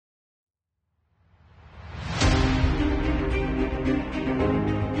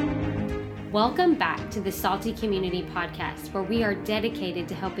Welcome back to the Salty Community Podcast, where we are dedicated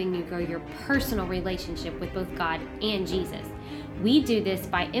to helping you grow your personal relationship with both God and Jesus. We do this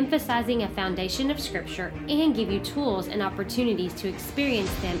by emphasizing a foundation of Scripture and give you tools and opportunities to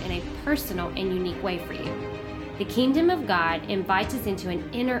experience them in a personal and unique way for you. The Kingdom of God invites us into an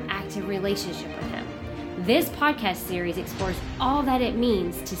interactive relationship with Him. This podcast series explores all that it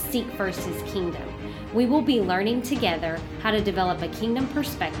means to seek first His kingdom. We will be learning together how to develop a kingdom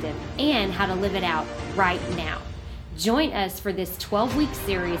perspective and how to live it out right now. Join us for this 12-week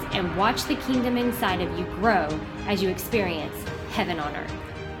series and watch the kingdom inside of you grow as you experience heaven on earth.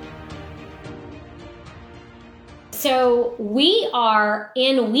 So we are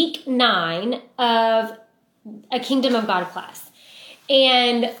in week 9 of a Kingdom of God class.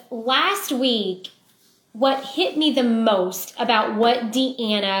 And last week, what hit me the most about what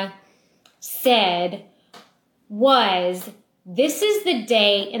Deanna said was, this is the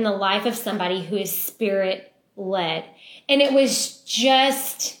day in the life of somebody who is Spirit-led. And it was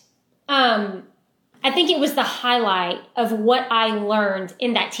just, I think it was the highlight of what I learned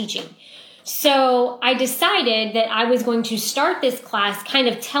in that teaching. So I decided that I was going to start this class kind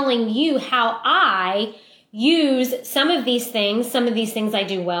of telling you how I use some of these things I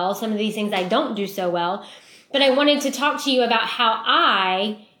do well, some of these things I don't do so well. But I wanted to talk to you about how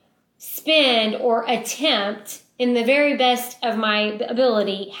I spend or attempt, in the very best of my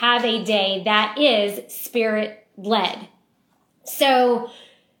ability, have a day that is Spirit-led. So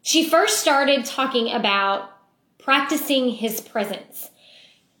she first started talking about practicing His presence.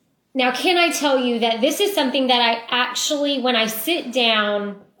 Now, can I tell you that this is something that I actually, when I sit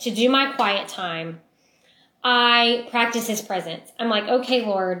down to do my quiet time, I practice His presence. I'm like, okay,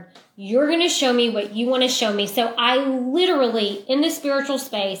 Lord, you're going to show me what you want to show me. So I literally, in the spiritual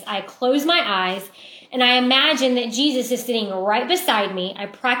space, I close my eyes and I imagine that Jesus is sitting right beside me. I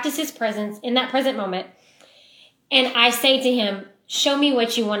practice His presence in that present moment. And I say to Him, show me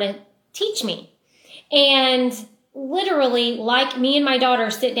what you want to teach me. And literally, like me and my daughter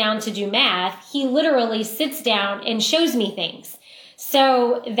sit down to do math, He literally sits down and shows me things.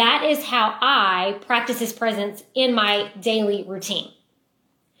 So that is how I practice His presence in my daily routine.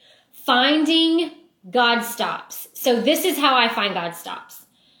 Finding God stops. So this is how I find God stops.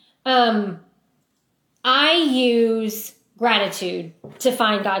 I use gratitude to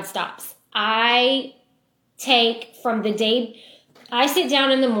find God stops. I take from the day I sit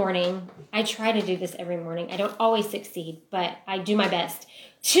down in the morning. I try to do this every morning. I don't always succeed, but I do my best.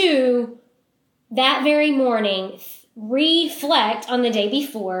 To that very morning, reflect on the day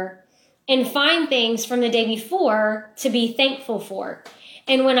before and find things from the day before to be thankful for.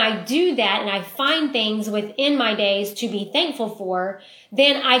 And when I do that and I find things within my days to be thankful for,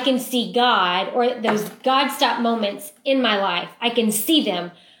 then I can see God, or those God stop moments in my life. I can see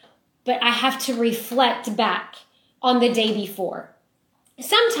them, but I have to reflect back on the day before.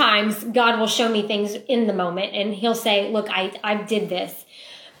 Sometimes God will show me things in the moment and He'll say, look, I did this.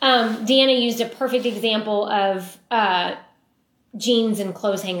 Deanna used a perfect example of jeans and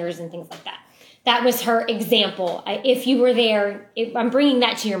clothes hangers and things like that. That was her example. If you were there, I'm bringing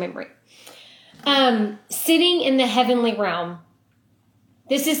that to your memory. Sitting in the heavenly realm.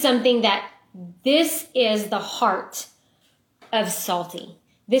 This is the heart of Salty.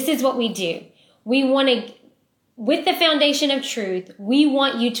 This is what we do. We want to, with the foundation of truth, we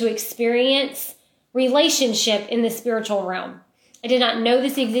want you to experience relationship in the spiritual realm. I did not know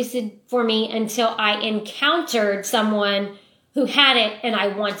this existed for me until I encountered someone who had it and I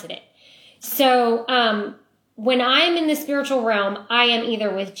wanted it. So when I am in the spiritual realm, I am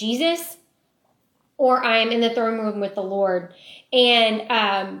either with Jesus or I am in the throne room with the Lord. And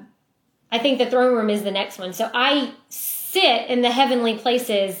I think the throne room is the next one. So I sit in the heavenly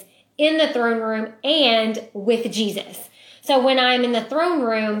places in the throne room and with Jesus. So when I'm in the throne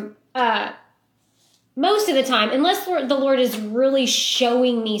room, most of the time, unless the Lord is really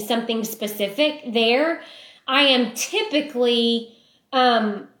showing me something specific there, I am typically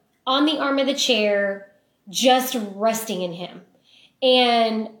on the arm of the chair, just resting in Him.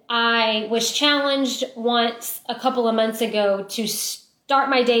 And I was challenged once a couple of months ago to start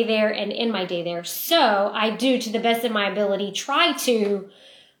my day there and end my day there. So I do, to the best of my ability, try to,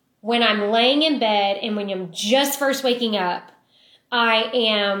 when I'm laying in bed and when I'm just first waking up, I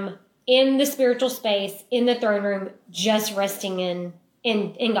am in the spiritual space, in the throne room, just resting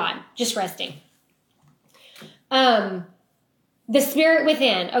in God, just resting. The Spirit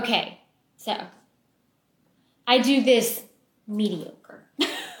within. Okay, so I do this mediocre.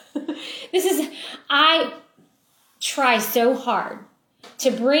 I try so hard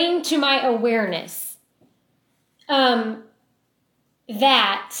to bring to my awareness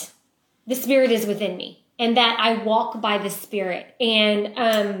that the Spirit is within me and that I walk by the Spirit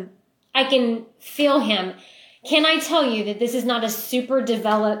and I can feel him. Can I tell you that this is not a super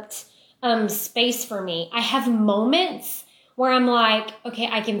developed space for me? I have moments where I'm like, okay,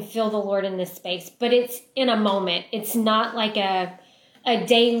 I can feel the Lord in this space, but it's in a moment. It's not like a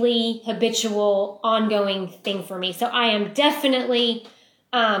daily, habitual, ongoing thing for me. So I am definitely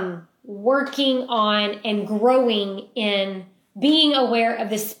working on and growing in being aware of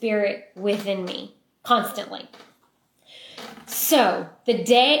the Spirit within me constantly. So a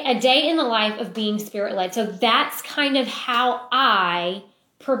day in the life of being Spirit-led. So that's kind of how I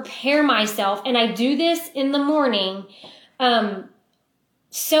prepare myself. And I do this in the morning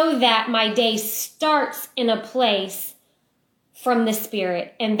so that my day starts in a place from the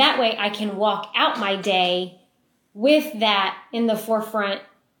Spirit. And that way I can walk out my day with that in the forefront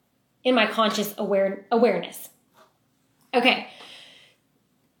in my conscious awareness. Okay.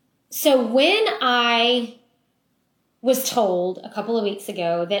 So when I was told a couple of weeks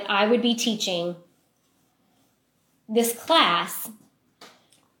ago that I would be teaching this class,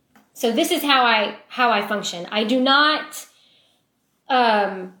 so this is how I function. I do not,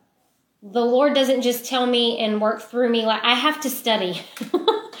 the Lord doesn't just tell me and work through me. Like I have to study.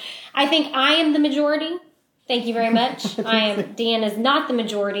 I think I am the majority. Thank you very much. Deanna's not the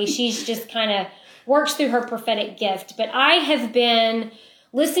majority. She's just kind of works through her prophetic gift. But I have been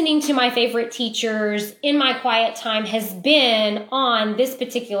listening to my favorite teachers in my quiet time has been on this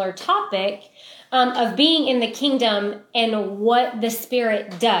particular topic of being in the kingdom and what the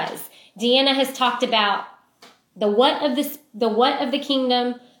Spirit does. Deanna has talked about the what of the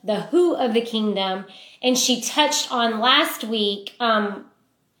kingdom, the who of the kingdom, and she touched on last week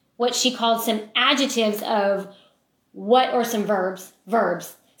what she called some adjectives of what, or some verbs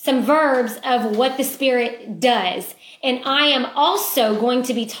of what the Spirit does. And I am also going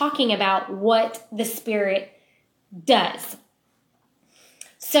to be talking about what the Spirit does.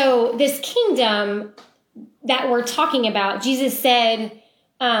 So this kingdom that we're talking about, Jesus said,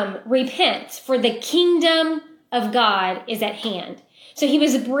 repent, for the kingdom of God is at hand. So he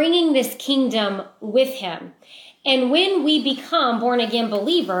was bringing this kingdom with him. And when we become born-again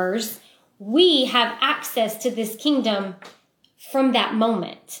believers, we have access to this kingdom from that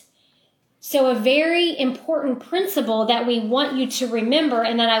moment. So a very important principle that we want you to remember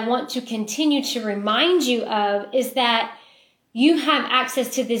and that I want to continue to remind you of is that you have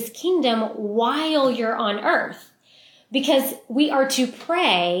access to this kingdom while you're on earth, because we are to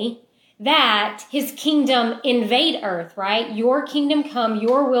pray that his kingdom invade earth, right? Your kingdom come,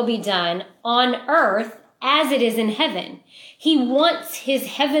 your will be done on earth as it is in heaven. He wants his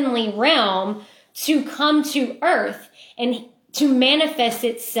heavenly realm to come to earth and to manifest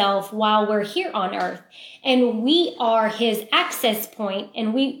itself while we're here on earth. And we are his access point,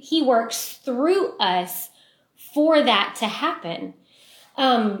 and he works through us for that to happen.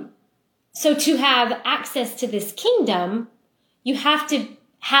 So to have access to this kingdom, you have to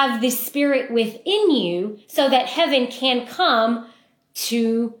have the Spirit within you so that heaven can come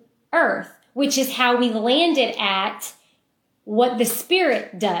to earth, which is how we landed at what the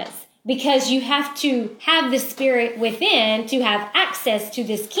Spirit does. Because you have to have the Spirit within to have access to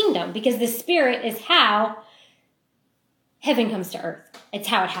this kingdom, because the Spirit is how heaven comes to earth. It's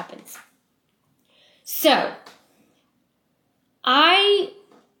how it happens. So I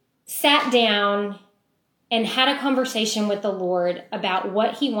sat down and had a conversation with the Lord about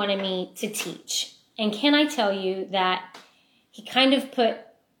what he wanted me to teach. And can I tell you that he kind of put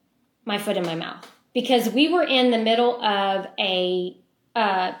my foot in my mouth, because we were in the middle of a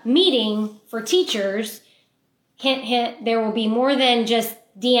meeting for teachers. Hint, hint, there will be more than just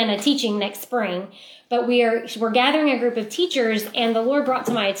Deanna teaching next spring, but we're gathering a group of teachers, and the Lord brought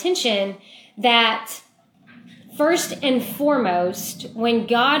to my attention that first and foremost, when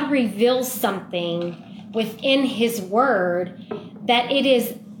God reveals something within his word, that it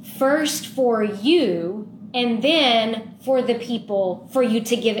is first for you and then for the people, for you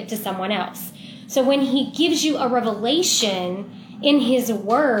to give it to someone else. So when he gives you a revelation in his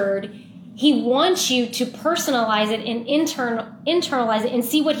word, he wants you to personalize it and internalize it and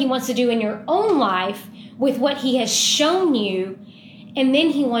see what he wants to do in your own life with what he has shown you, and then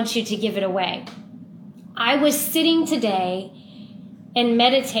he wants you to give it away. I was sitting today and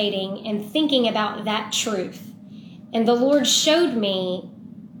meditating and thinking about that truth, and the Lord showed me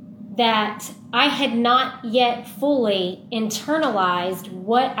that I had not yet fully internalized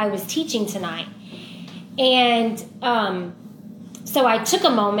what I was teaching tonight. And so I took a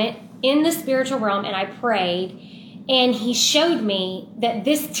moment in the spiritual realm and I prayed, and he showed me that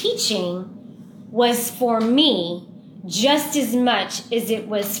this teaching was for me just as much as it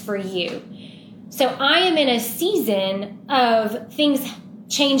was for you. So I am in a season of things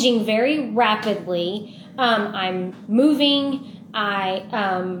changing very rapidly. I'm moving.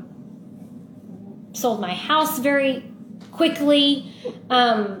 I sold my house very quickly.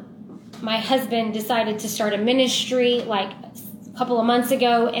 My husband decided to start a ministry like a couple of months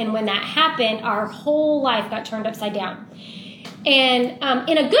ago. And when that happened, our whole life got turned upside down. And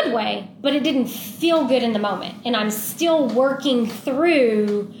in a good way, but it didn't feel good in the moment. And I'm still working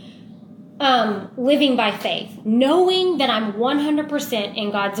through living by faith, knowing that I'm 100%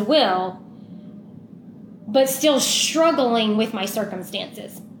 in God's will, but still struggling with my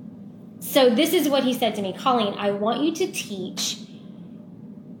circumstances. So this is what he said to me, Colleen, I want you to teach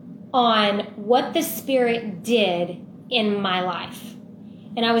on what the Spirit did in my life.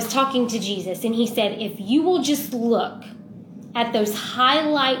 And I was talking to Jesus, and he said, if you will just look at those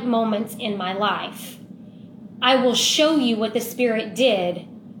highlight moments in my life, I will show you what the Spirit did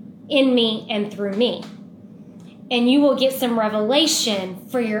in me and through me. And you will get some revelation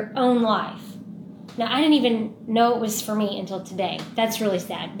for your own life. Now, I didn't even know it was for me until today. That's really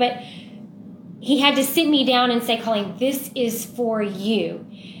sad. But he had to sit me down and say, Colleen, this is for you.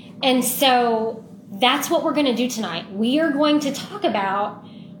 And so that's what we're going to do tonight. We are going to talk about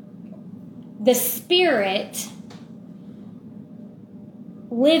the Spirit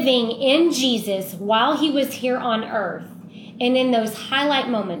living in Jesus while he was here on earth. And in those highlight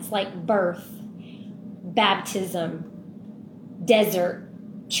moments like birth, baptism, desert,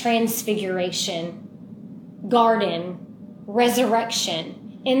 transfiguration, garden,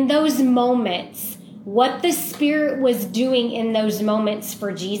 resurrection, in those moments, what the Spirit was doing in those moments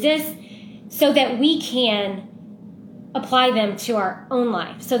for Jesus, so that we can apply them to our own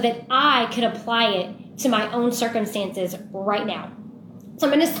life, so that I could apply it to my own circumstances right now. So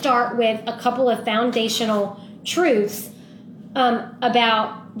I'm going to start with a couple of foundational truths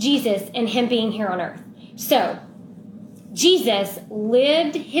about Jesus and him being here on earth. So Jesus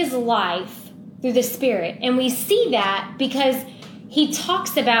lived his life through the Spirit. And we see that because he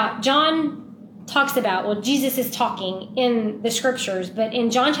talks about, Jesus is talking in the scriptures, but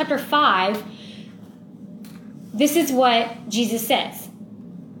in John chapter 5, this is what Jesus says.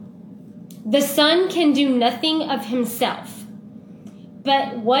 The Son can do nothing of himself,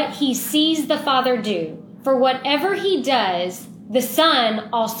 but what he sees the Father do. For whatever he does, the Son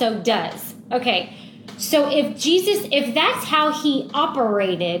also does. Okay, so if that's how he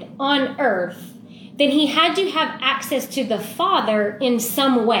operated on earth, then he had to have access to the Father in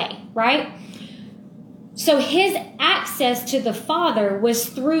some way, right? So his access to the Father was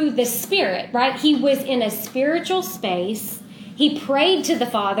through the Spirit, right? He was in a spiritual space. He prayed to the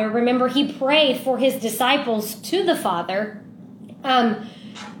Father. Remember, he prayed for his disciples to the Father.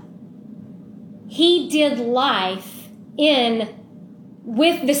 He did life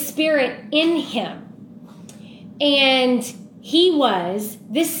with the Spirit in him. And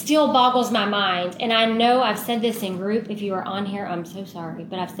this still boggles my mind. And I know I've said this in group. If you are on here, I'm so sorry,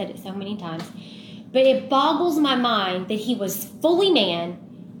 but I've said it so many times. But it boggles my mind that he was fully man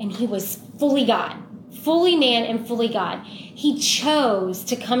and he was fully God. Fully man and fully God. He chose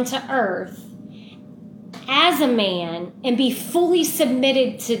to come to earth as a man and be fully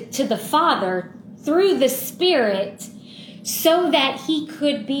submitted to the Father through the Spirit, so that he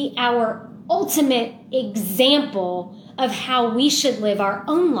could be our ultimate example of how we should live our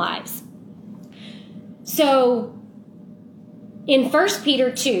own lives. So in 1 Peter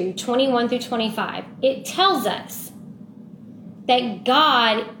 2, 21 through 25, it tells us that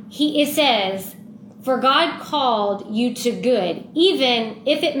it says, for God called you to good, even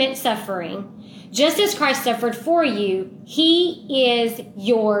if it meant suffering. Just as Christ suffered for you, he is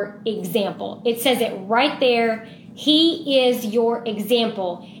your example. It says it right there. He is your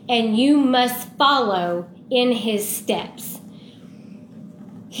example, and you must follow in his steps.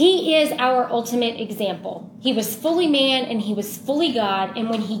 He is our ultimate example. He was fully man and he was fully God. And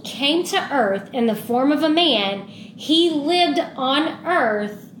when he came to earth in the form of a man, he lived on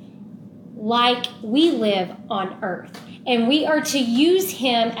earth like we live on earth. And we are to use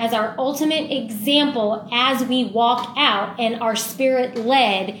him as our ultimate example as we walk out and are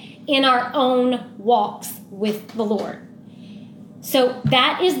Spirit-led in our own walks with the Lord. So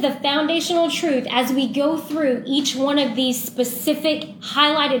that is the foundational truth as we go through each one of these specific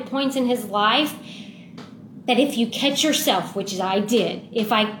highlighted points in his life, that if you catch yourself, which I did,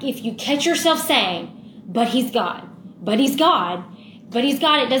 if you catch yourself saying, but he's God, but he's God, but he's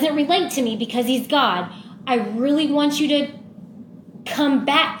God, it doesn't relate to me because he's God, I really want you to come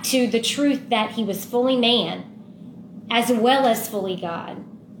back to the truth that he was fully man as well as fully God,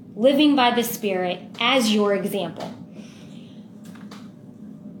 living by the Spirit as your example.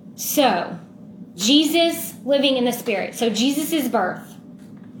 So, Jesus living in the Spirit. So, Jesus' birth.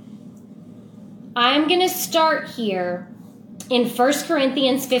 I'm going to start here in 1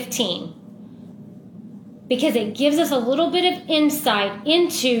 Corinthians 15 because it gives us a little bit of insight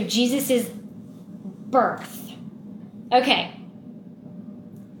into Jesus' birth. Okay.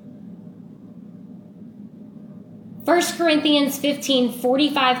 1 Corinthians 15,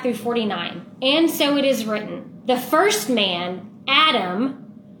 45 through 49. And so it is written, the first man, Adam,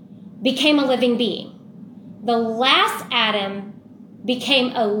 became a living being. The last Adam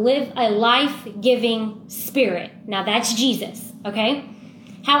became a life-giving spirit. Now that's Jesus, okay?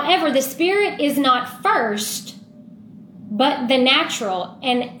 However, the spirit is not first, but the natural,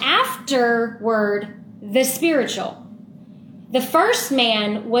 and afterward, the spiritual. The first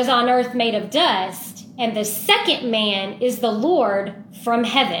man was on earth made of dust, and the second man is the Lord from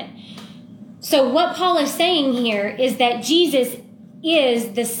heaven. So what Paul is saying here is that Jesus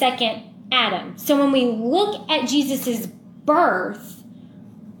is the second Adam. So when we look at Jesus' birth,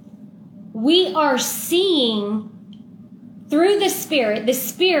 we are seeing through the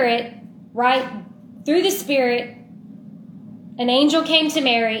Spirit, right? Through the Spirit, an angel came to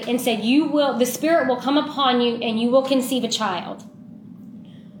Mary and said, the Spirit will come upon you and you will conceive a child.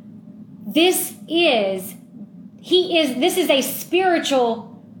 This is a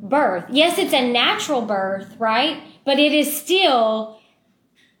spiritual birth. Yes, it's a natural birth, right? But it is still,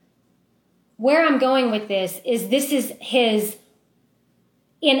 where I'm going with this is his,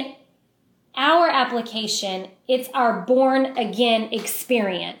 in our application, it's our born again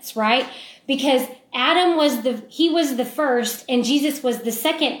experience, right? Because Adam was the first and Jesus was the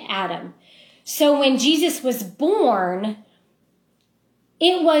second Adam. So when Jesus was born,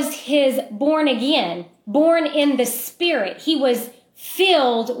 it was his born again, born in the Spirit. He was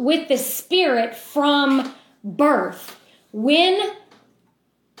filled with the Spirit from birth. When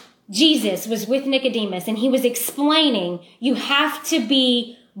Jesus was with Nicodemus and he was explaining, you have to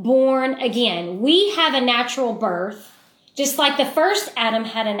be born again. We have a natural birth, just like the first Adam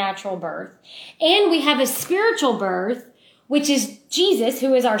had a natural birth. And we have a spiritual birth, which is Jesus,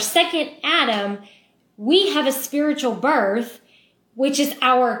 who is our second Adam. We have a spiritual birth, which is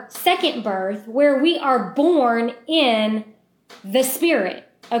our second birth, where we are born in the Spirit.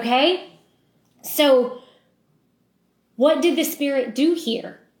 Okay? So, what did the Spirit do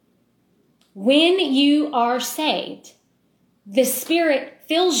here? When you are saved, the Spirit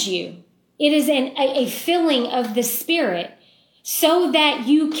fills you. It is a filling of the Spirit so that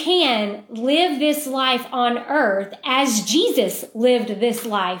you can live this life on earth as Jesus lived this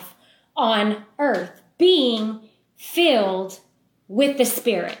life on earth, being filled with the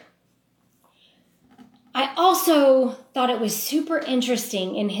Spirit. I also thought it was super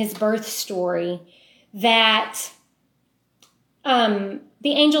interesting in his birth story that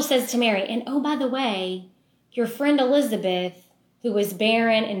the angel says to Mary, and oh, by the way, your friend Elizabeth, who was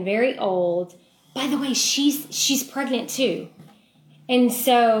barren and very old, by the way, she's pregnant too. And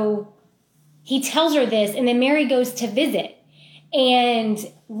so he tells her this, and then Mary goes to visit. And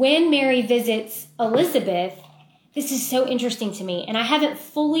when Mary visits Elizabeth, this is so interesting to me, and I haven't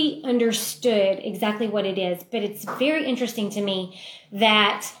fully understood exactly what it is, but it's very interesting to me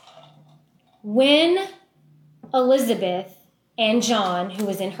that when Elizabeth and John, who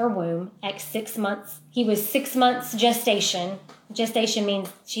was in her womb at 6 months, he was 6 months gestation. Gestation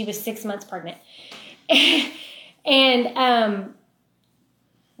means she was 6 months pregnant. And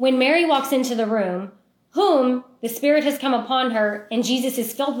when Mary walks into the room, whom the Spirit has come upon her, and Jesus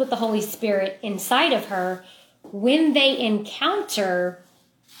is filled with the Holy Spirit inside of her, when they encounter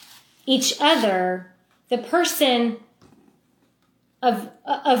each other, the person of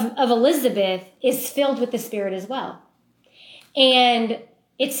Elizabeth is filled with the Spirit as well. And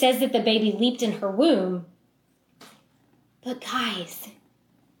it says that the baby leaped in her womb. But guys,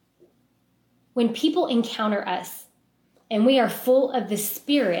 when people encounter us and we are full of the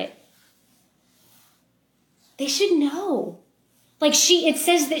Spirit, they should know. Like it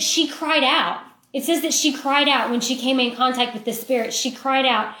says that she cried out. It says that she cried out when she came in contact with the Spirit. She cried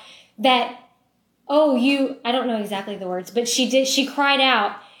out that, I don't know exactly the words, but she cried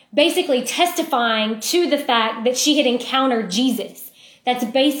out, basically testifying to the fact that she had encountered Jesus. That's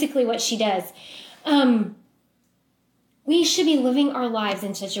basically what she does. We should be living our lives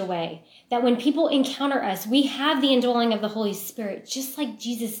in such a way that when people encounter us, we have the indwelling of the Holy Spirit, just like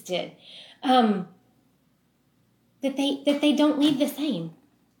Jesus did. That they don't leave the same.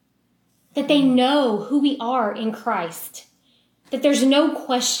 That they know who we are in Christ. That there's no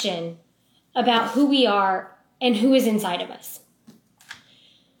question about who we are and who is inside of us.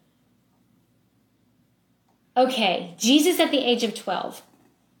 Okay, Jesus at the age of 12.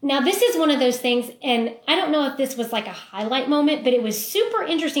 Now, this is one of those things, and I don't know if this was like a highlight moment, but it was super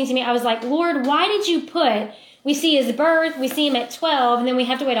interesting to me. I was like, Lord, why did you we see his birth, we see him at 12, and then we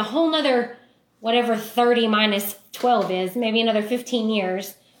have to wait a whole nother, whatever 30 minus 12 is, maybe another 15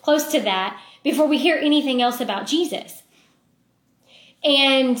 years, close to that, before we hear anything else about Jesus.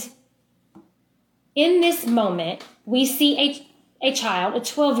 And in this moment, we see a child, a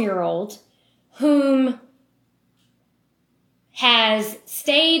 12-year-old, whom has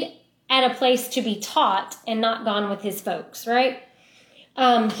stayed at a place to be taught and not gone with his folks, right?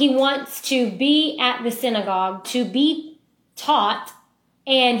 He wants to be at the synagogue to be taught,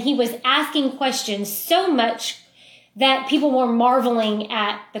 and he was asking questions so much that people were marveling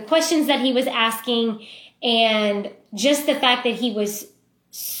at the questions that he was asking, and just the fact that he was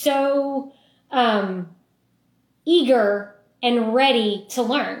so eager and ready to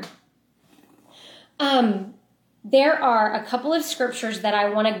learn. There are a couple of scriptures that I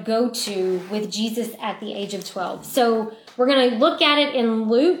want to go to with Jesus at the age of 12. So we're going to look at it in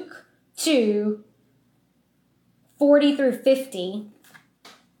Luke 2, 40 through 50.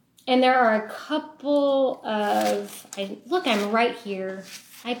 And there are a couple of, I'm right here.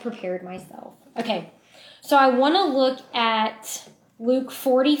 I prepared myself. Okay. So I want to look at Luke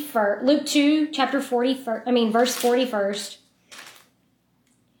 2, chapter 40, verse 40 first.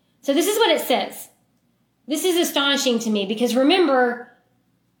 So this is what it says. This is astonishing to me because remember,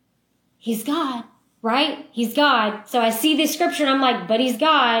 he's God, right? He's God. So I see this scripture and I'm like, but he's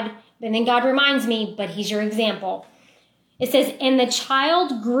God. And then God reminds me, but he's your example. It says, and the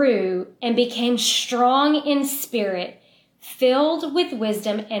child grew and became strong in spirit, filled with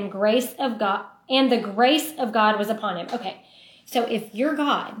wisdom and grace of God, and the grace of God was upon him. Okay, so if you're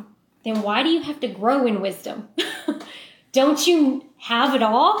God, then why do you have to grow in wisdom? Don't you have it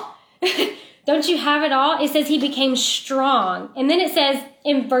all? Don't you have it all? It says he became strong. And then it says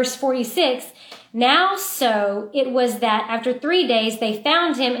in verse 46, now so it was that after 3 days they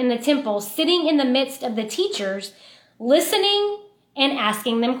found him in the temple, sitting in the midst of the teachers, listening and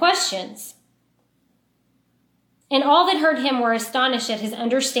asking them questions. And all that heard him were astonished at his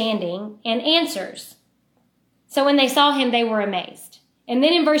understanding and answers. So when they saw him, they were amazed. And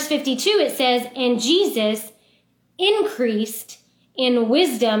then in verse 52, it says, and Jesus increased in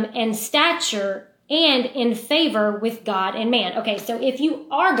wisdom and stature and in favor with God and man. Okay, so if you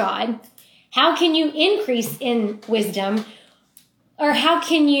are God, how can you increase in wisdom? Or how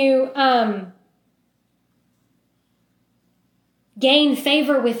can you gain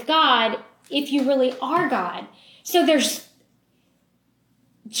favor with God if you really are God? So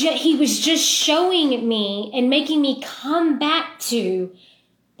he was just showing me and making me come back to,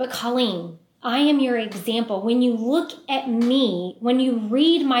 but Colleen, I am your example. When you look at me, when you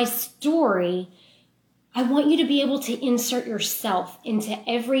read my story, I want you to be able to insert yourself into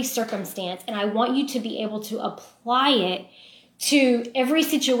every circumstance, and I want you to be able to apply it to every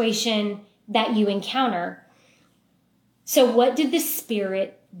situation that you encounter. So what did the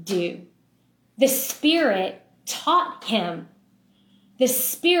Spirit do? The Spirit taught him. The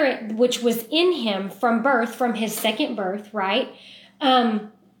Spirit, which was in him from birth, from his second birth, right?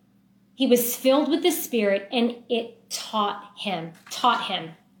 He was filled with the Spirit and it taught him.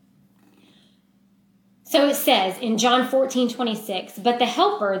 So it says in John 14:26, but the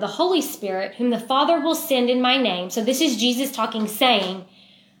Helper, the Holy Spirit, whom the Father will send in my name. So this is Jesus talking, saying,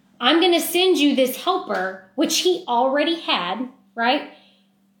 I'm going to send you this Helper, which he already had, right?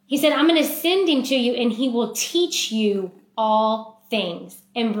 He said, I'm going to send him to you and he will teach you all things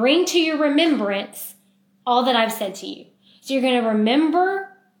and bring to your remembrance all that I've said to you. So you're going to remember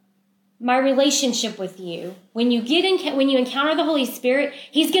my relationship with you. When you encounter the Holy Spirit,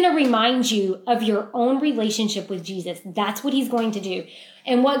 he's going to remind you of your own relationship with Jesus. That's what he's going to do.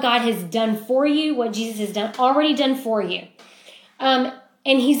 And what God has done for you, what Jesus has already done for you. And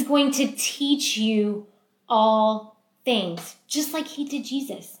he's going to teach you all things, just like he did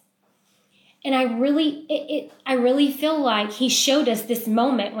Jesus. And I really feel like he showed us this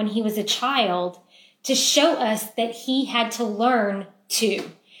moment when he was a child to show us that he had to learn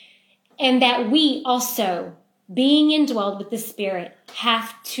too. And that we also, being indwelled with the Spirit,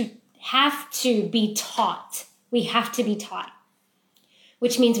 have to be taught. We have to be taught,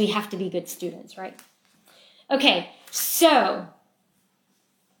 which means we have to be good students, right? Okay, so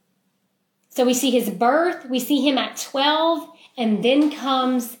we see his birth, we see him at 12, and then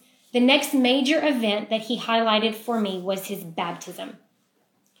comes the next major event that he highlighted for me was his baptism.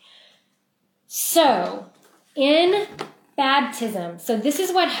 So, in baptism. So this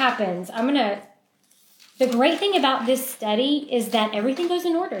is what happens. The great thing about this study is that everything goes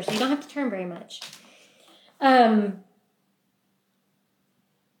in order, so you don't have to turn very much.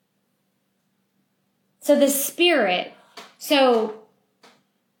 So the Spirit, so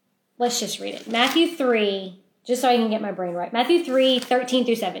let's just read it. Matthew 3, just so I can get my brain right. Matthew 3, 13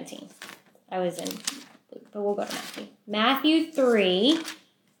 through 17. I was in Luke, but we'll go to Matthew. Matthew 3,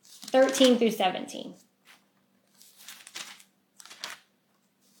 13 through 17.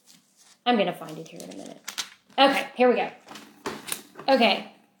 I'm going to find it here in a minute. Okay, here we go.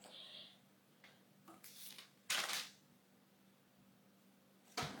 Okay.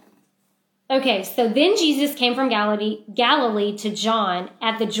 Okay, so then Jesus came from Galilee to John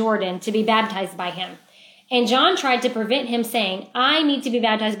at the Jordan to be baptized by him. And John tried to prevent him, saying, I need to be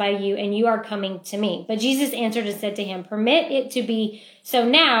baptized by you, and you are coming to me. But Jesus answered and said to him, permit it to be so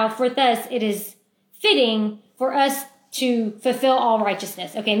now, for thus it is fitting for us to fulfill all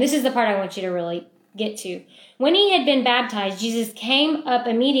righteousness. Okay, and this is the part I want you to really get to. When he had been baptized, Jesus came up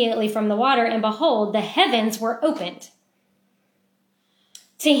immediately from the water, and behold, the heavens were opened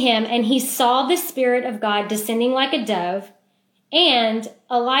to him, and he saw the Spirit of God descending like a dove and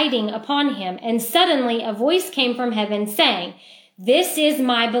alighting upon him. And suddenly a voice came from heaven saying, this is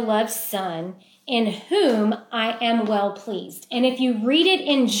my beloved Son, in whom I am well pleased. And if you read it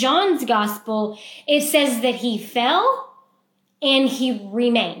in John's gospel, it says that he fell and he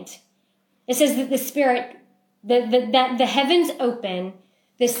remained. It says that the Spirit, that the heavens opened,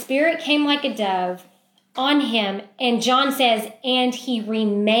 the Spirit came like a dove on him, and John says, and he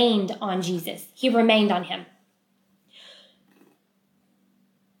remained on Jesus. He remained on him.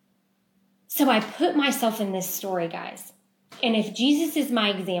 So I put myself in this story, guys. And if Jesus is my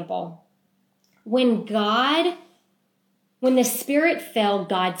example, when the Spirit fell,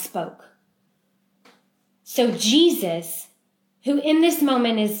 God spoke. So Jesus, who in this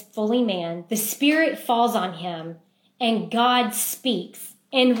moment is fully man, the Spirit falls on him, and God speaks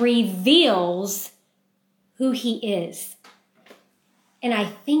and reveals who he is. And I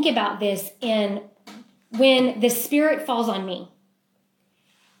think about this when the Spirit falls on me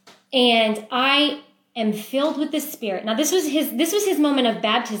and I am filled with the Spirit. Now this was his moment of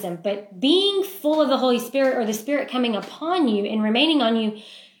baptism, but being full of the Holy Spirit, or the Spirit coming upon you and remaining on you,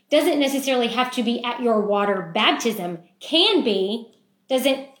 doesn't necessarily have to be at your water baptism. Can be,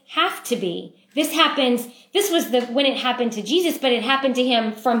 doesn't have to be. This was when it happened to Jesus, but it happened to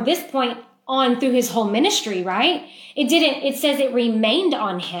him from this point on through his whole ministry, right? It says it remained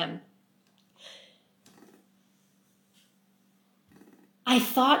on him. I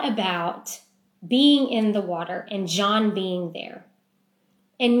thought about being in the water and John being there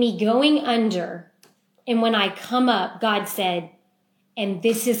and me going under. And when I come up, God said, and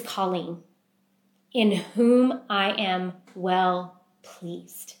this is Colleen, in whom I am well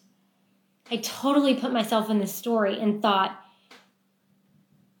pleased. I totally put myself in this story and thought,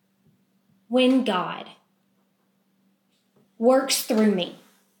 when God works through me,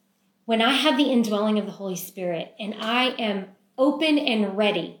 when I have the indwelling of the Holy Spirit and I am open and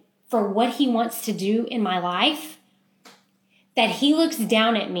ready for what he wants to do in my life, that he looks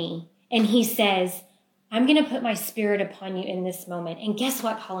down at me and he says, I'm going to put my Spirit upon you in this moment. And guess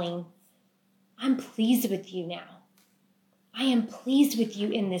what, Colleen? I'm pleased with you now. I am pleased with you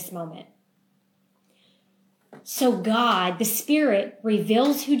in this moment. So God, the Spirit,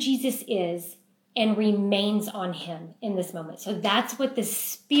 reveals who Jesus is and remains on him in this moment. So that's what the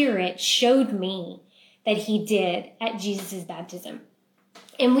Spirit showed me that he did at Jesus' baptism.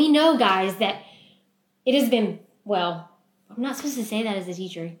 And we know, guys, that it has been, well, I'm not supposed to say that as a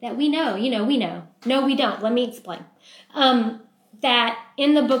teacher, that we know. No, we don't. Let me explain. That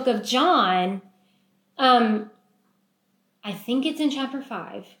in the book of John, I think it's in chapter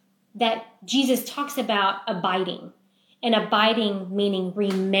 5, that Jesus talks about abiding, and abiding meaning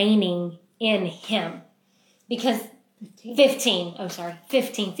remaining in him. Because 15.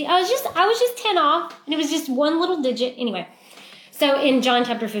 See, I was just 10 off, and it was just one little digit. Anyway, so in John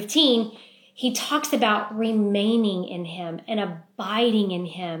chapter 15, he talks about remaining in him and abiding in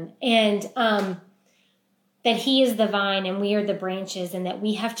him, and that he is the vine and we are the branches, and that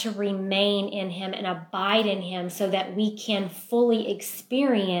we have to remain in him and abide in him so that we can fully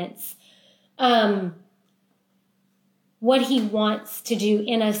experience what he wants to do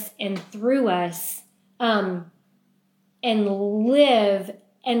in us and through us, and live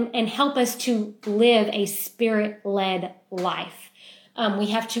and help us to live a Spirit-led life. We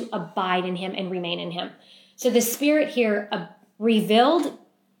have to abide in him and remain in him. So the Spirit here revealed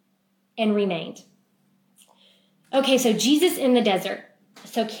and remained. Okay, so Jesus in the desert.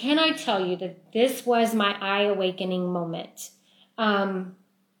 So can I tell you that this was my eye-awakening moment,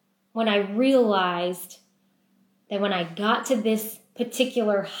 when I realized that when I got to this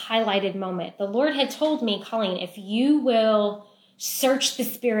particular highlighted moment, the Lord had told me, Colleen, if you will Search the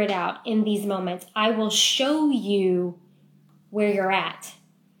Spirit out in these moments. I will show you where you're at.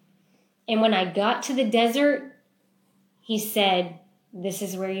 And when I got to the desert, he said, this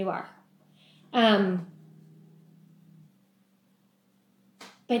is where you are.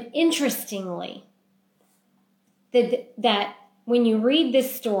 But interestingly, that when you read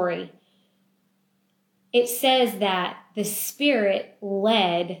this story, it says that the Spirit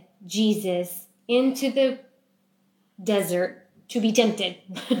led Jesus into the desert to be tempted.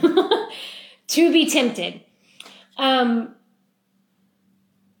 To be tempted. Can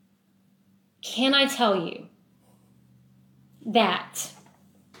I tell you that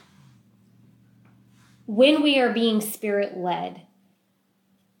when we are being Spirit-led,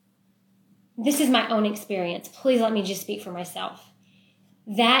 this is my own experience. Please let me just speak for myself.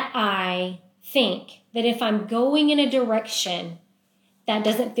 That I think that if I'm going in a direction that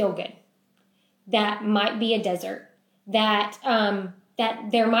doesn't feel good, that might be a desert, that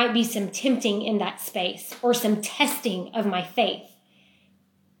there might be some tempting in that space or some testing of my faith,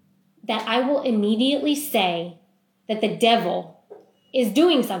 that I will immediately say that the devil is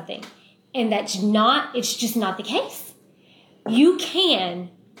doing something. And it's just not the case.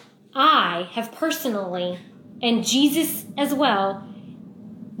 I have personally, and Jesus as well,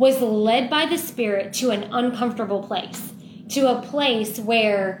 was led by the Spirit to an uncomfortable place, to a place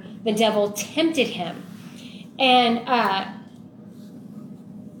where the devil tempted him. And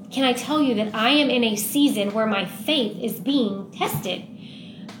can I tell you that I am in a season where my faith is being tested,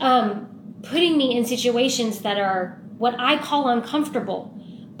 putting me in situations that are what I call uncomfortable.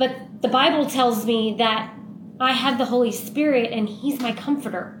 But the Bible tells me that I have the Holy Spirit and He's my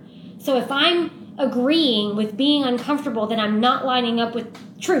comforter. So if I'm agreeing with being uncomfortable, then I'm not lining up with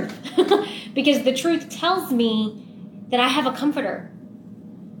truth because the truth tells me that I have a comforter.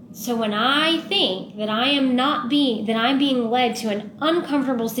 So when I think that I'm being led to an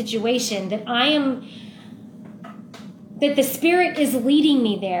uncomfortable situation, that the Spirit is leading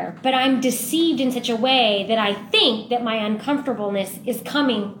me there, but I'm deceived in such a way that I think that my uncomfortableness is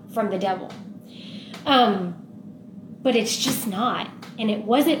coming from the devil. But it's just not. And it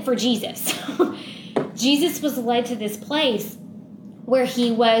wasn't for Jesus. Jesus was led to this place where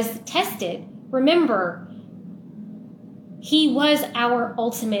he was tested. Remember, he was our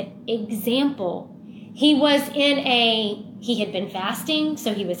ultimate example. He had been fasting,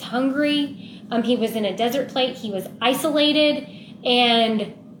 so he was hungry. He was in a desert place. He was isolated,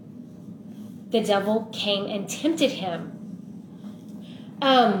 and the devil came and tempted him.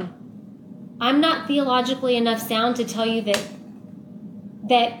 I'm not theologically enough sound to tell you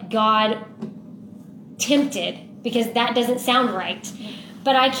that God tempted, because that doesn't sound right.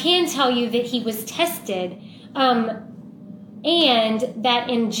 But I can tell you that he was tested, and that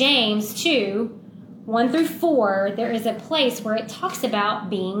in James 2:1-4, there is a place where it talks about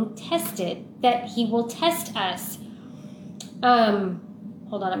being tested, that he will test us.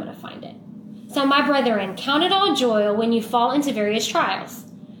 Hold on, I'm going to find it. So, my brethren, count it all joy when you fall into various trials,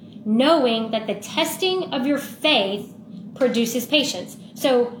 knowing that the testing of your faith produces patience.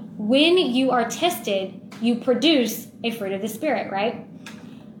 So when you are tested, you produce a fruit of the Spirit, right?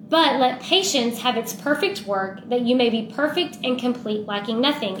 But let patience have its perfect work, that you may be perfect and complete, lacking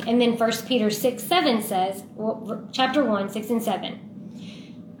nothing. And then 1 Peter 6:7 says, chapter 1, 6 and 7.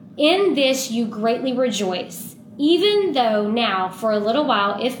 In this you greatly rejoice, even though now, for a little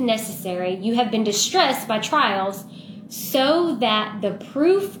while, if necessary, you have been distressed by trials, so that the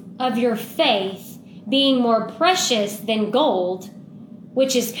proof of your faith, being more precious than gold,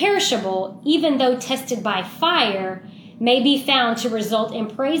 which is perishable, even though tested by fire, may be found to result in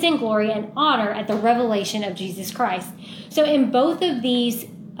praise and glory and honor at the revelation of Jesus Christ. So in both of these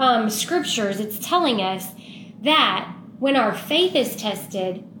scriptures, it's telling us that when our faith is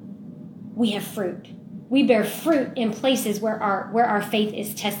tested, we have fruit. We bear fruit in places where our faith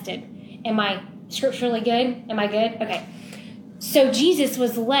is tested. Am I scripturally good? Am I good? Okay. So Jesus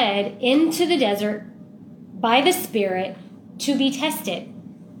was led into the desert by the Spirit to be tested.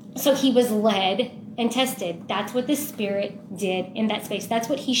 So he was led and tested. That's what the Spirit did in that space. That's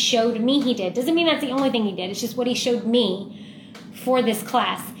what he showed me he did. Doesn't mean that's the only thing he did. It's just what he showed me for this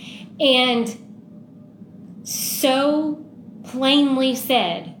class. And so plainly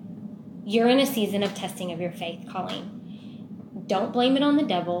said, you're in a season of testing of your faith, Colleen. Don't blame it on the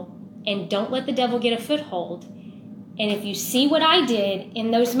devil, and don't let the devil get a foothold. And if you see what I did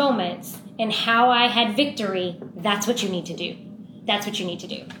in those moments and how I had victory, that's what you need to do. That's what you need to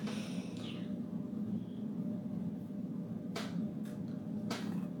do.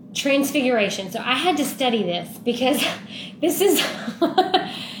 Transfiguration. So I had to study this because this is,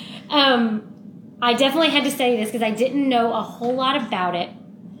 I definitely had to study this because I didn't know a whole lot about it.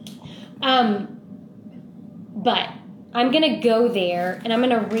 But I'm going to go there and I'm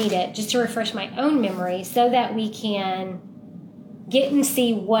going to read it just to refresh my own memory so that we can get and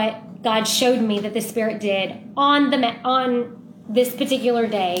see what God showed me that the Spirit did on this particular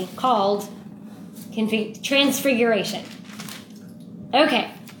day called Transfiguration.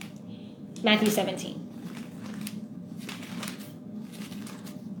 Okay, Matthew 17.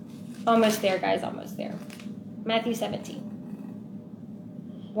 Almost there, guys, almost there. Matthew 17.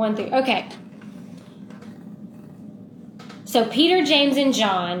 1 through, okay. So Peter, James, and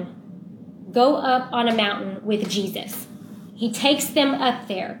John go up on a mountain with Jesus. He takes them up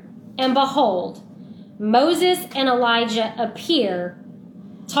there, and behold, Moses and Elijah appear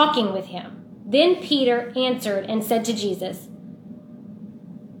talking with him. Then Peter answered and said to Jesus,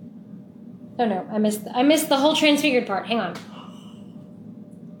 oh no, I missed the whole transfigured part. Hang on.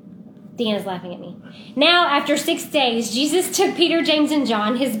 Deanna's laughing at me. Now, after 6 days, Jesus took Peter, James, and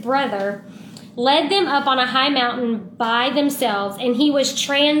John, his brother, led them up on a high mountain by themselves, and he was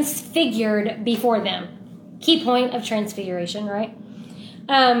transfigured before them. Key point of transfiguration, right?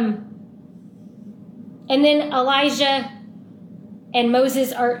 And then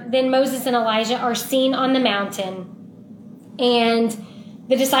Moses and Elijah are seen on the mountain, and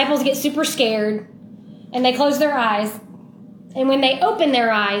the disciples get super scared, and they close their eyes, and when they open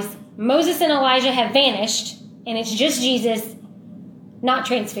their eyes, Moses and Elijah have vanished, and it's just Jesus, not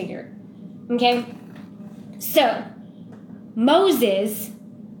transfigured. Okay? So, Moses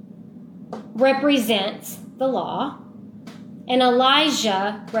represents the law, and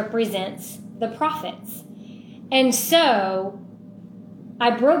Elijah represents the prophets. And so,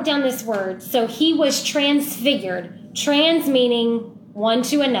 I broke down this word. So, he was transfigured. Trans meaning one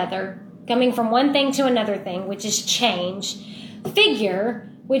to another, coming from one thing to another thing, which is change. Figure,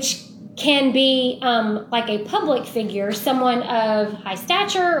 which can be like a public figure, someone of high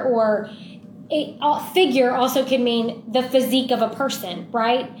stature, or a figure also can mean the physique of a person,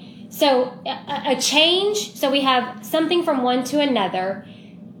 right? So a change, so we have something from one to another.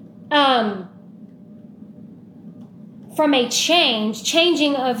 From a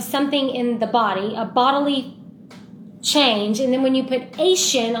changing of something in the body, a bodily change, and then when you put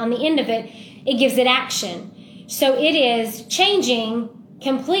ation on the end of it, it gives it action. So it is changing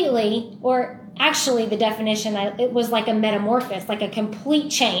completely, or actually the definition, it was like a metamorphosis, like a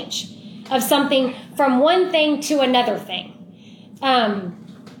complete change of something from one thing to another thing.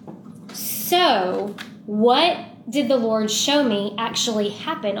 So what did the Lord show me actually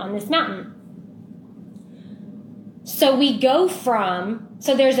happen on this mountain? So we go from,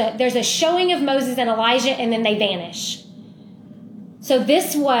 so there's a showing of Moses and Elijah, and then they vanish. So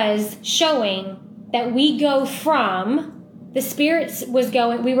this was showing that we go from, the Spirit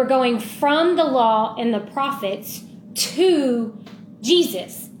we were going from the law and the prophets to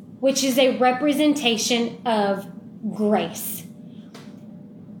Jesus, which is a representation of grace.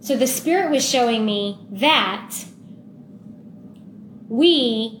 So the Spirit was showing me that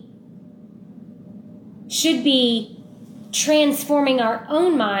we should be transforming our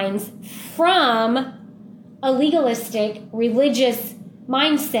own minds from a legalistic, religious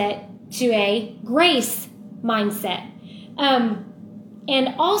mindset to a grace mindset.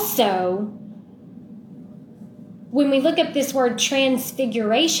 And also, when we look up this word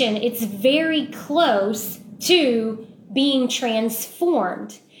transfiguration, it's very close to being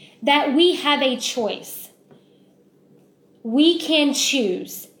transformed, that we have a choice. We can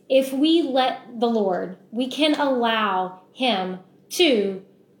choose. If we let the Lord, we can allow Him to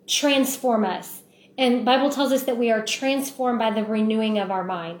transform us. And the Bible tells us that we are transformed by the renewing of our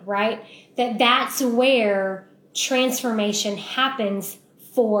mind, right? That's where transformation happens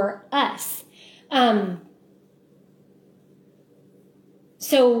for us.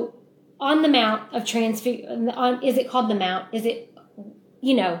 So on the Mount of is it called the Mount? Is it,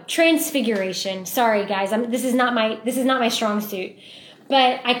 Transfiguration? Sorry, guys, this is not my strong suit,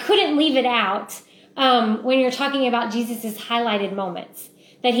 but I couldn't leave it out when you're talking about Jesus's highlighted moments,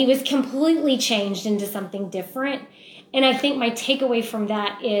 that he was completely changed into something different. And I think my takeaway from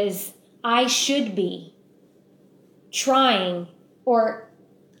that is I should be trying, or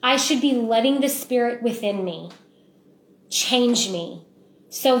I should be letting the Spirit within me change me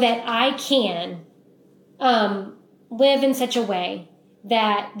so that I can live in such a way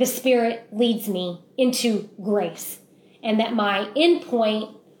that the Spirit leads me into grace, and that my end point,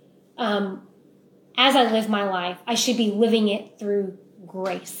 as I live my life, I should be living it through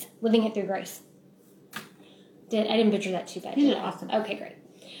grace. I didn't butcher that too bad. You did awesome. Okay, great.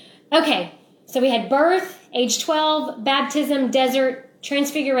 Okay, so we had birth, age 12, baptism, desert,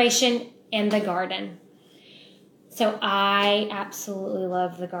 transfiguration, and the garden. So I absolutely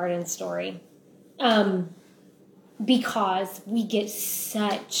love the garden story because we get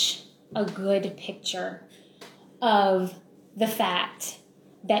such a good picture of the fact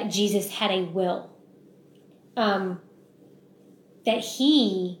that Jesus had a will. That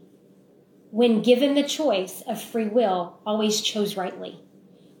he, when given the choice of free will, always chose rightly.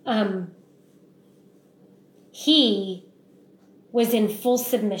 He was in full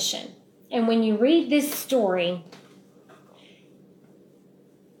submission. And when you read this story,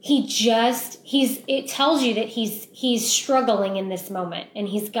 it tells you that he's struggling in this moment. And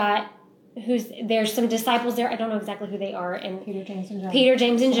there's some disciples there. I don't know exactly who they are. And Peter, James,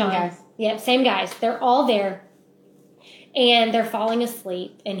 and John. Guys. Yep, same guys. They're all there. And they're falling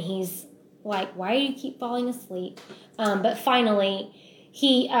asleep. And he's like, why do you keep falling asleep? But finally,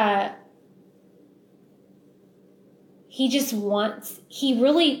 he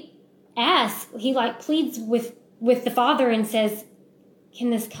really asks, he pleads with the Father and says, can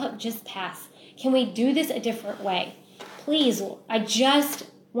this cup just pass? Can we do this a different way? Please, I just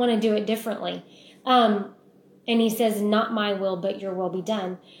want to do it differently. And he says, not my will, but your will be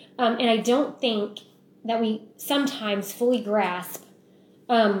done. And I don't think that we sometimes fully grasp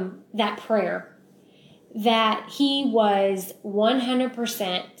that prayer, that he was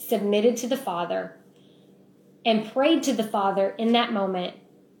 100% submitted to the Father and prayed to the Father in that moment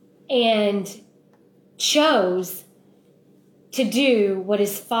and chose to do what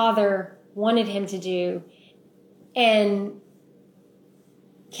his Father wanted him to do. And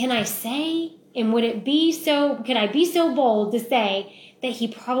can I say, and could I be so bold to say that he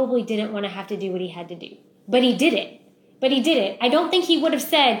probably didn't want to have to do what he had to do? But he did it. I don't think he would have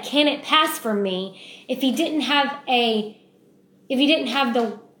said, can it pass from me, if he didn't have the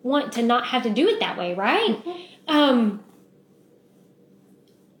want to not have to do it that way, right? Mm-hmm.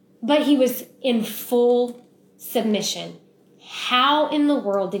 But he was in full submission. How in the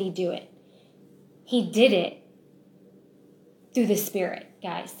world did he do it? He did it through the Spirit,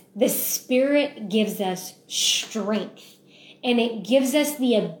 guys. The Spirit gives us strength, and it gives us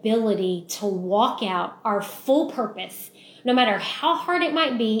the ability to walk out our full purpose, no matter how hard it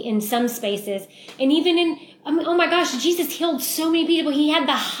might be in some spaces. And even oh my gosh, Jesus healed so many people. He had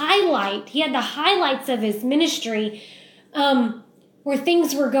the highlights of his ministry, where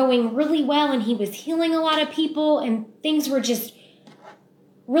things were going really well and he was healing a lot of people and things were just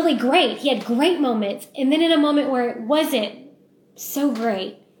really great. He had great moments. And then in a moment where it wasn't so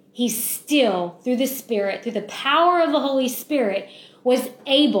great, he still, through the Spirit, through the power of the Holy Spirit, was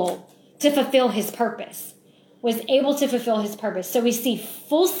able to fulfill his purpose. So we see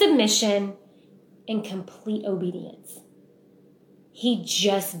full submission and complete obedience. He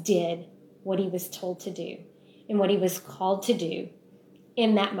just did what he was told to do and what he was called to do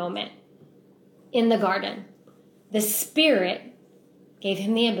in that moment in the garden. The Spirit gave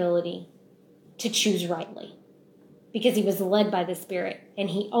him the ability to choose rightly because he was led by the Spirit, and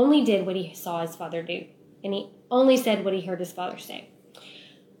he only did what he saw his Father do, and he only said what he heard his Father say.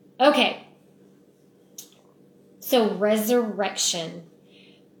 Okay, so resurrection.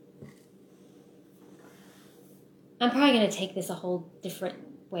 I'm probably going to take this a whole different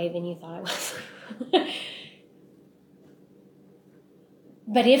way than you thought I was.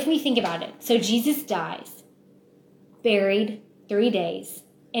 But if we think about it, so Jesus dies, buried 3 days,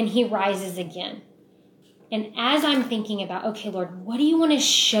 and he rises again. And as I'm thinking about, okay, Lord, what do you want to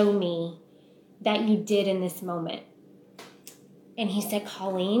show me that you did in this moment? And he said,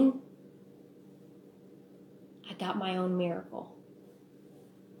 Colleen, I got my own miracle.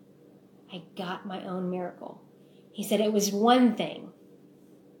 He said it was one thing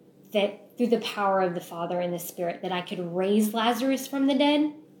that through the power of the Father and the Spirit that I could raise Lazarus from the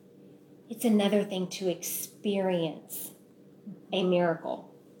dead. It's another thing to experience a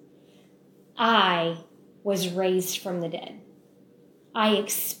miracle. I was raised from the dead. I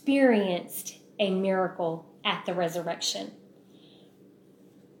experienced a miracle at the resurrection.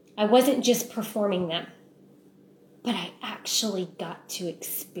 I wasn't just performing them, but I actually got to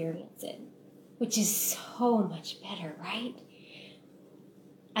experience it, which is so much better, right?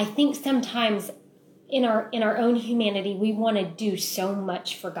 I think sometimes in our own humanity, we want to do so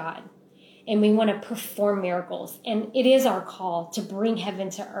much for God, and we want to perform miracles. And it is our call to bring heaven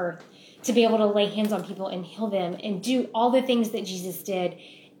to earth, to be able to lay hands on people and heal them and do all the things that Jesus did.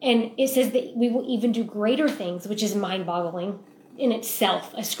 And it says that we will even do greater things, which is mind-boggling in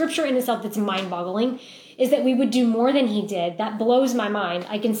itself. A scripture in itself that's mind-boggling is that we would do more than he did. That blows my mind.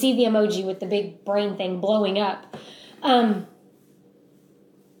 I can see the emoji with the big brain thing blowing up.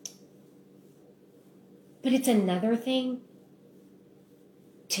 But it's another thing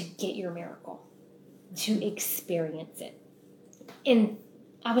to get your miracle, to experience it. And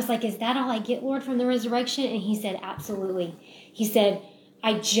I was like, is that all I get, Lord, from the resurrection? And he said, absolutely. He said,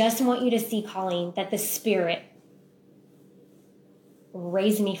 I just want you to see, Colleen, that the Spirit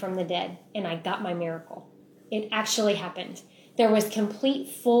raised me from the dead and I got my miracle. It actually happened. There was complete,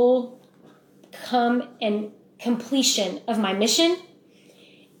 full and completion of my mission.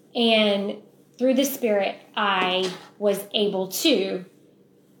 And through the Spirit, I was able to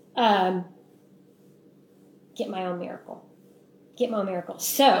get my own miracle.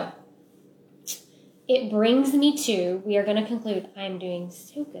 So it brings me to, we are going to conclude, I'm doing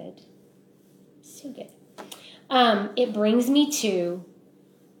so good. So good. It brings me to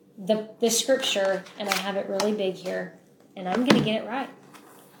the scripture, and I have it really big here, and I'm going to get it right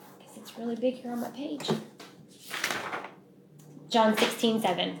because it's really big here on my page. John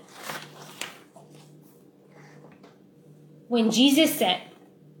 16:7. When Jesus said,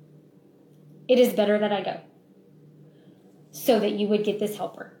 it is better that I go, so that you would get this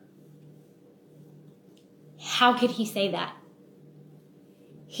helper. How could he say that?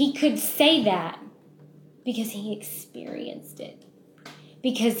 He could say that because he experienced it.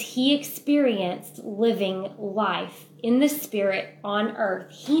 Because he experienced living life in the Spirit on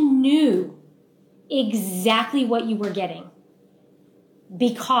earth. He knew exactly what you were getting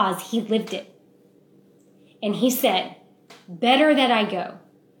because he lived it. And he said, better that I go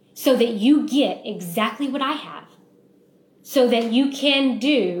so that you get exactly what I have. So that you can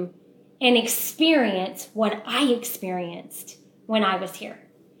do and experience what I experienced when I was here.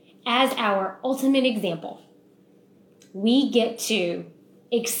 As our ultimate example, we get to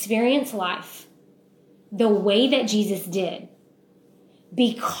experience life the way that Jesus did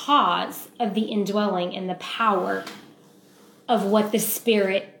because of the indwelling and the power of what the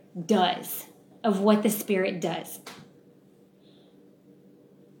Spirit does.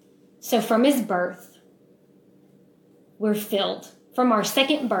 So from his birth, we're filled. From our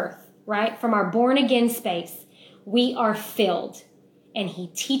second birth, right? From our born again space, we are filled. And he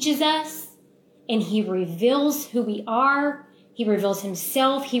teaches us and he reveals who we are. He reveals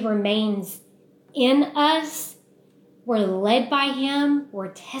himself. He remains in us. We're led by him.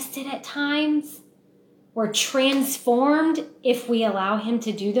 We're tested at times. We're transformed if we allow him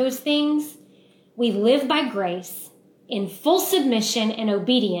to do those things. We live by grace in full submission and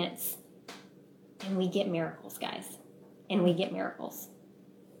obedience. And we get miracles, guys. And we get miracles.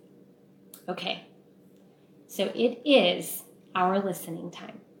 Okay. So it is our listening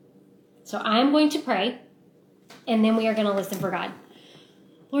time. So I'm going to pray, and then we are going to listen for God.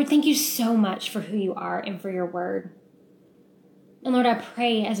 Lord, thank you so much for who you are and for your word. And Lord, I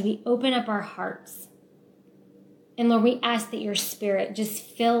pray as we open up our hearts, and Lord, we ask that your Spirit just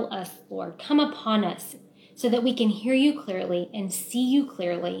fill us, Lord. Come upon us so that we can hear you clearly and see you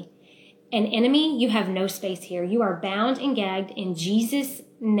clearly. And enemy, you have no space here. You are bound and gagged in Jesus'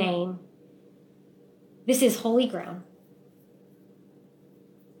 name. This is holy ground.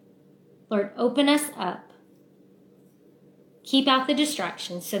 Lord, open us up. Keep out the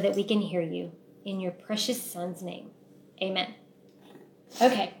distractions so that we can hear you. In your precious Son's name. Amen.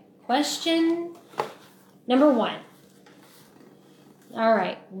 Okay, question number 1. All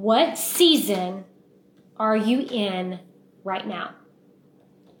right, what season are you in right now?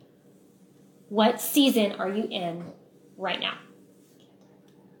 What season are you in right now?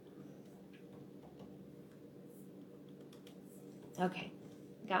 Okay,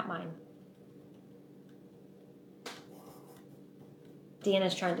 got mine.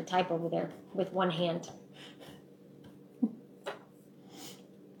 Deanna's trying to type over there with one hand.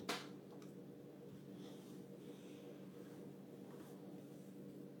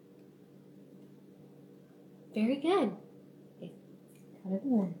 Very good.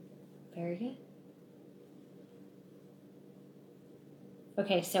 Very good.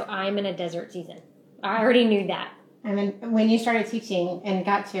 Okay, so I'm in a desert season. I already knew that. When you started teaching and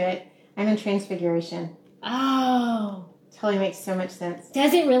got to it, I'm in transfiguration. Oh. Totally makes so much sense.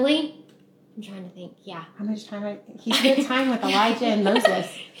 Does it really? I'm trying to think. Yeah. How much time? He spent time with Elijah and Moses.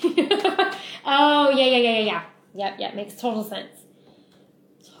 Oh, yeah. Yep. Makes total sense.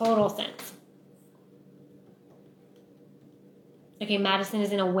 Total sense. Okay, Madison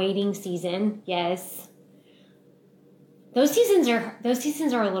is in a waiting season. Yes. Those seasons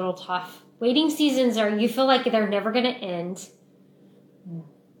are a little tough. Waiting seasons are, you feel like they're never going to end.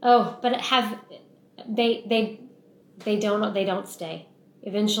 Oh, but they don't stay.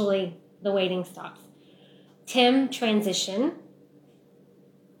 Eventually the waiting stops. Tim, transition.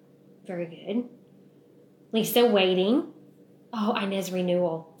 Very good. Lisa, waiting. Oh, Inez,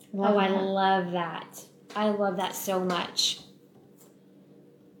 renewal. I love that. I love that so much.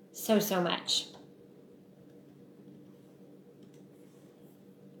 so, so much.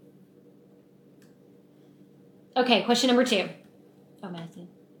 Okay, question number 2. Oh, Madison.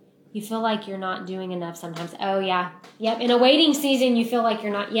 You feel like you're not doing enough sometimes. Oh, yeah. Yep. In a waiting season, you feel like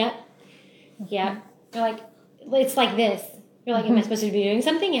you're not yet. Yep. You're like, it's like this. You're like, am I supposed to be doing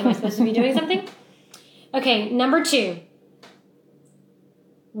something? Am I supposed to be doing something? Okay, number 2.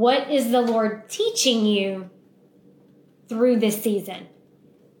 What is the Lord teaching you through this season?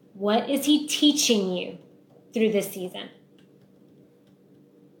 What is He teaching you through this season?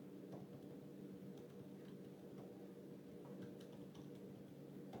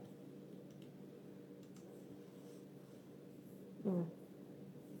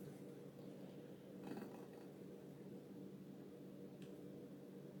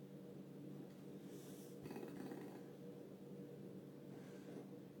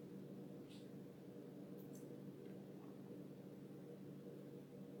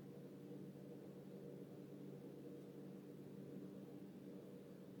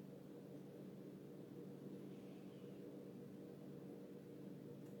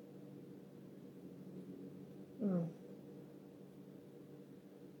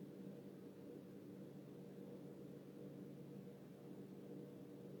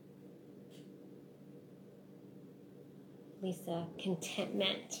 Lisa,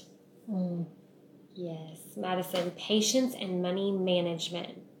 contentment. Yes. Madison, patience and money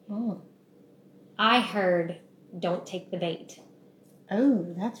management. I heard, don't take the bait.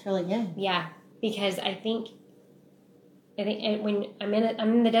 Oh, that's really good. Yeah, because I think when I'm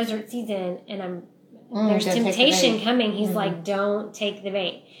in the desert season and there's temptation coming. He's like, don't take the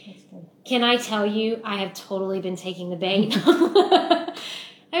bait. That's good. Can I tell you, I have totally been taking the bait.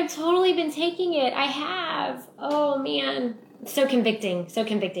 I've totally been taking it. I have. Oh, man. So convicting. So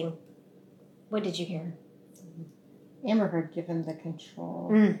convicting. What did you hear? Amber heard, give him the control.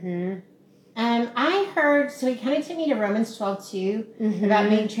 Mm-hmm. I heard, so he kind of took me to Romans 12:2 about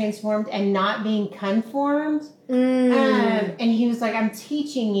being transformed and not being conformed. And he was like, I'm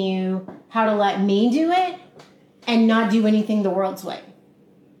teaching you how to let me do it and not do anything the world's way.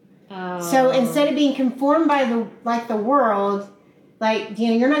 So instead of being conformed by the world, like,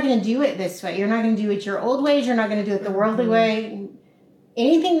 you're not going to do it this way. You're not going to do it your old ways. You're not going to do it the worldly way.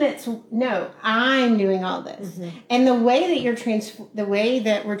 Anything no, I'm doing all this. And the way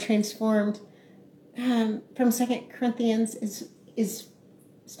that we're transformed from 2 Corinthians is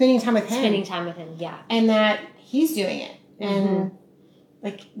spending time with Him. Spending time with Him, yeah. And that He's doing it. And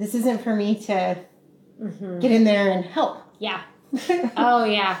like, this isn't for me to get in there and help. Yeah. Oh,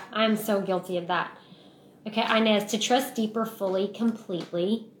 yeah. I'm so guilty of that. Okay, Inez, to trust deeper, fully,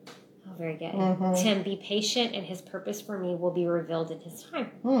 completely. Oh, very good. Tim, be patient, and His purpose for me will be revealed in His time.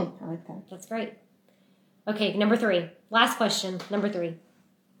 I like that. That's great. Okay, number 3. Last question, number 3.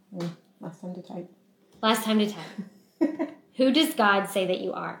 Last time to type. Last time to type. Who does God say that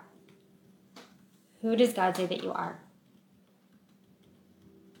you are? Who does God say that you are?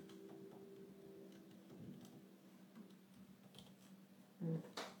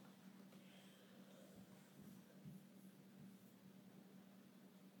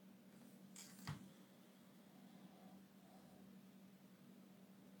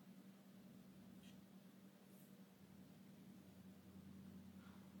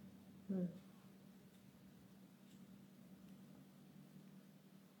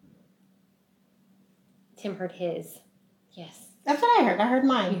 Tim heard his. Yes. That's what I heard. I heard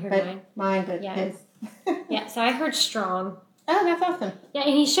mine. You heard mine, but yeah. his. Yeah, so I heard strong. Oh, that's awesome. Yeah,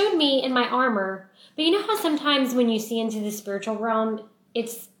 and he showed me in my armor. But you know how sometimes when you see into the spiritual realm,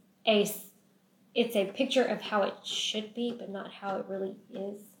 it's a picture of how it should be, but not how it really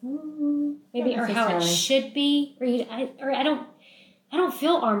is. Maybe, or how it should be. Or I don't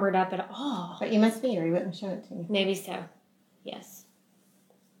feel armored up at all. But you must be, or you wouldn't show it to me. Maybe so. Yes.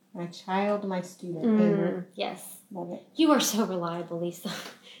 My child, my student. Yes. Love it. You are so reliable, Lisa.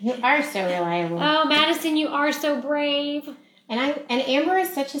 You are so reliable. Oh, Madison, you are so brave. And Amber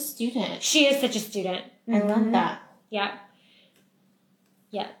is such a student. She is such a student. I love that. Yeah.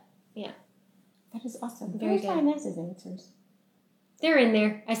 Yeah. Yeah. That is awesome. Very good. Where's Inez's answers? They're in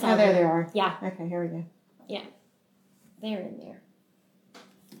there. I saw them. There they are. Yeah. Okay, here we go. Yeah. They're in there.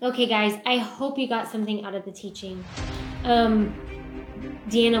 Okay, guys. I hope you got something out of the teaching.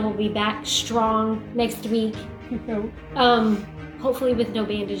 Deanna will be back strong next week. Hopefully with no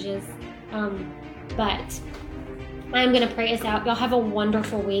bandages. But I'm going to pray us out. Y'all have a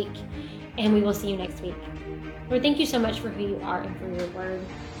wonderful week, and we will see you next week. Lord, thank you so much for who you are and for your word.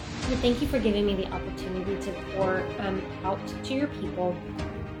 Lord, thank you for giving me the opportunity to pour out to your people.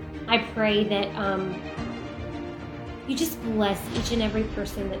 I pray that you just bless each and every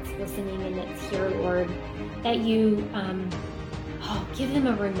person that's listening and that's here, Lord, that you give them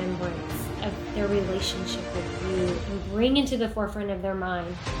a remembrance of their relationship with you and bring into the forefront of their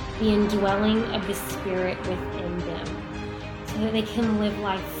mind the indwelling of the Spirit within them so that they can live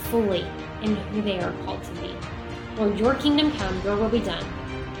life fully in who they are called to be. Lord, your kingdom come, your will be done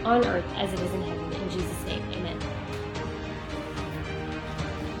on earth as it is in heaven. In Jesus' name.